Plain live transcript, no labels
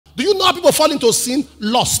Do you know how people fall into sin?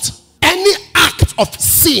 Lust. Any act of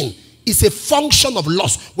sin is a function of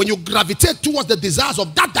lust. When you gravitate towards the desires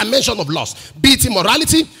of that dimension of lust, be it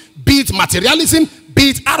immorality, be it materialism, be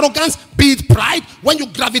it arrogance, be it pride, when you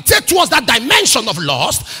gravitate towards that dimension of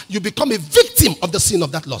lust, you become a victim of the sin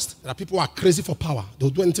of that lust. There are people who are crazy for power. They'll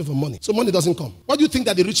do anything for money. So money doesn't come. What do you think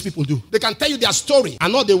that the rich people do? They can tell you their story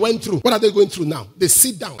and what they went through. What are they going through now? They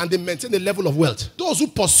sit down and they maintain a level of wealth. Those who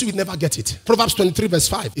pursue it never get it. Proverbs 23 verse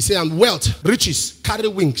 5. It says, and wealth, riches, carry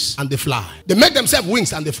wings and they fly. They make themselves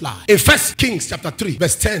wings and they fly. In 1 Kings chapter 3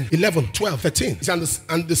 verse 10, 11, 12, 13. It says,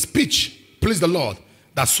 and the speech pleased the Lord,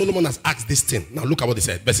 that Solomon has asked this thing. Now look at what he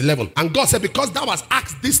said. Verse 11. And God said, because thou hast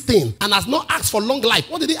asked this thing and has not asked for long life.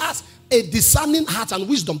 What did he ask? A discerning heart and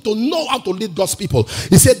wisdom to know how to lead God's people.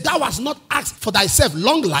 He said, thou hast not asked for thyself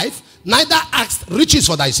long life, neither asked riches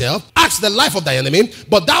for thyself, asked the life of thy enemy,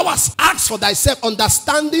 but thou hast asked for thyself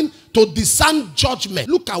understanding to discern judgment.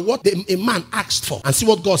 Look at what a man asked for and see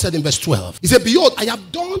what God said in verse 12. He said, behold, I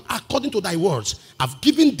have done according to thy words. I've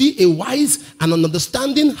given thee a wise and an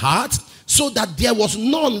understanding heart, so that there was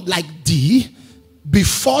none like thee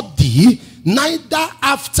before thee, neither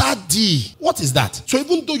after thee. What is that? So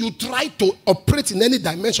even though you try to operate in any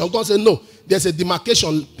dimension, God said, no, there's a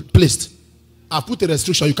demarcation placed. I've put a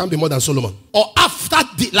restriction. You can't be more than Solomon. Or after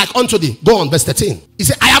thee, like unto thee. Go on, verse 13. He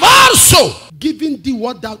said, I have also given thee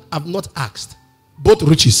what thou have not asked, both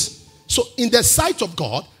riches. So in the sight of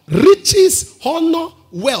God, riches, honor,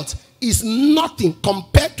 wealth is nothing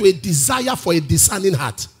compared to a desire for a discerning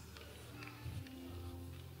heart.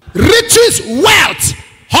 Riches, wealth,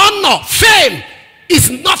 honor, fame is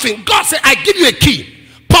nothing. God said, I give you a key.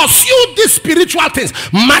 Pursue these spiritual things.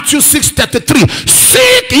 Matthew 6:33.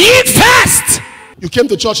 Seek ye first. You came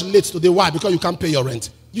to church late today. Why? Because you can't pay your rent.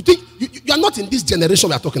 You think you are not in this generation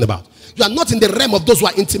we are talking about. You are not in the realm of those who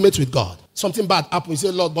are intimate with God. Something bad happened. You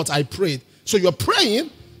say, Lord, but I prayed. So you're praying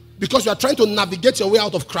because you are trying to navigate your way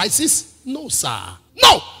out of crisis? No, sir.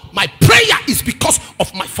 No. My prayer is because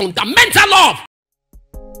of my fundamental love